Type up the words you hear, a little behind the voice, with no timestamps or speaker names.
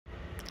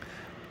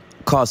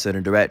Call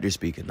center director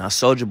speaking. Now,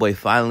 Souljaboy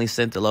finally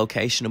sent the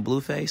location to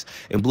Blueface,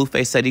 and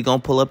Blueface said he gonna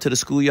pull up to the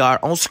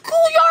schoolyard on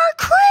schoolyard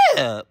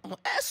crib.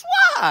 That's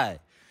why.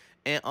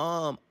 And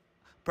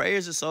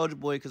prayers to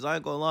Souljaboy, because I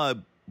ain't gonna lie,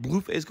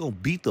 Blueface gonna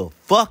beat the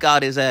fuck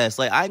out his ass.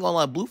 Like, I ain't gonna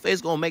lie,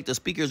 Blueface gonna make the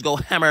speakers go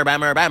hammer,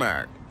 bammer,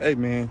 bammer. Hey,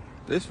 man,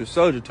 this was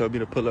Soulja told me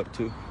to pull up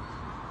to.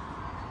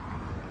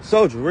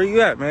 Soulja, where you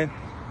at, man?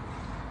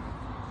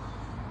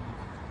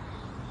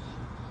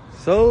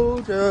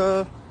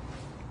 Soulja.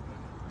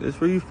 This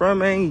where you from,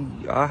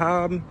 man?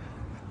 How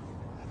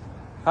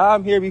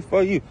I'm here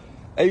before you.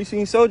 Hey, you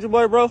seen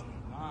Souljaboy, bro?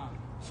 Nah.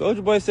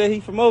 Souljaboy said he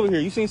from over here.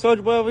 You seen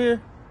Souljaboy over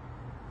here?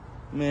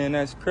 Man,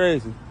 that's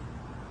crazy.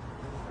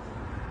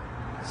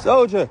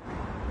 Soulja.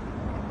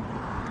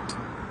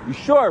 You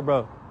sure,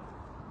 bro?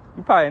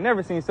 You probably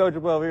never seen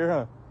Souljaboy over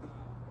here,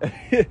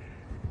 huh?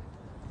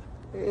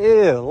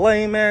 Yeah,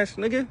 lame ass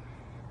nigga.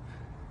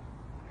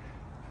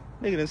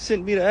 Nigga done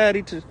sent me the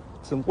Addy to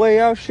some way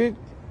out shit.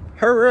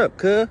 Hurry up,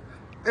 cuz.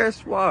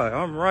 That's why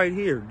I'm right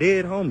here,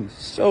 dead homies,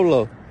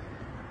 solo,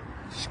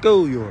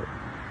 schoolyard.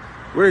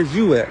 Where's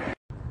you at,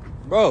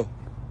 bro?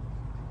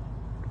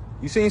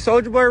 You seen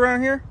Souljaboy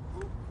around here?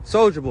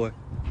 Souljaboy,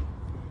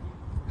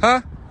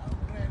 huh?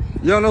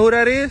 You don't know who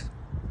that is?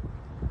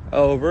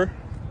 Over.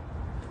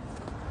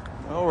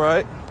 All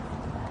right.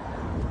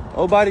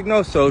 Nobody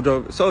knows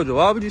Soulja. Soulja,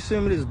 why would you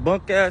send me this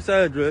bunk ass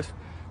address?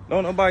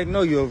 Don't nobody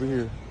know you over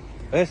here.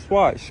 That's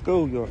why,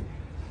 schoolyard.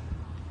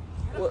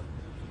 What?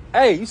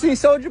 Hey, you seen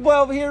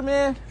Souljaboy over here,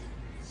 man?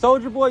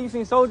 Souljaboy, you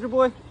seen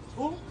Souljaboy?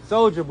 Who?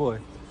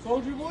 Souljaboy.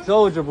 Souljaboy?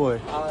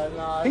 Souljaboy.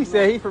 Nah, he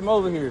said he from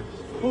over here.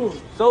 Who?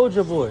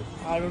 Souljaboy.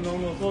 I don't know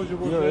no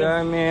Souljaboy. You know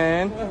that,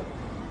 man?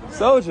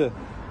 Soulja.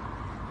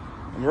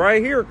 I'm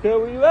right here, cuz.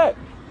 Where you at?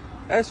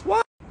 That's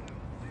why.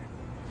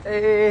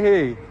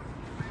 Hey.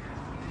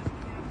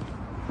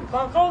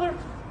 Found Soulja?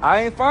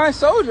 I ain't find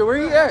Soulja. Where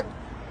you at?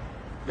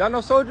 Y'all know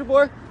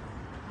Souljaboy?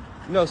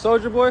 You know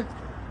Souljaboy?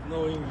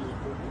 No English.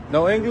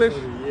 No English?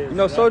 Yes, you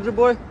know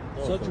Souljaboy?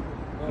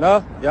 Souljaboy.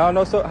 No? Y'all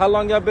know How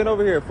long y'all been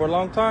over here? For a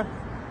long time?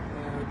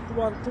 2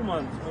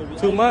 months, maybe.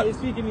 2 months? I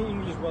speak in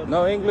English, but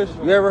no English?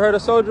 You ever heard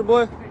of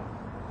Souljaboy?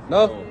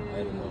 No?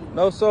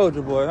 No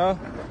Souljaboy, huh?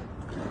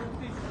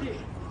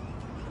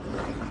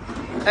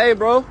 Hey,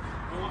 bro.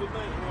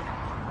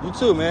 You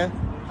too, man.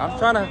 I'm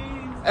trying to.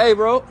 Hey,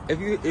 bro. If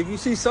you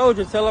see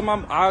Soulja, tell him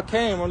I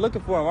came. I'm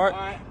looking for him. All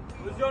right.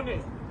 What's your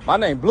name? My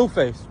name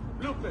Blueface.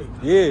 Blueface.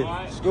 Yeah.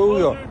 Right.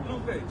 Schoolyard.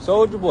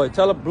 Souljaboy.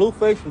 Tell him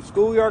Blueface from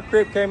Schoolyard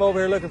Crib came over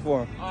here looking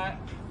for him. All right.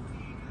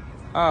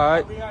 All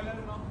right.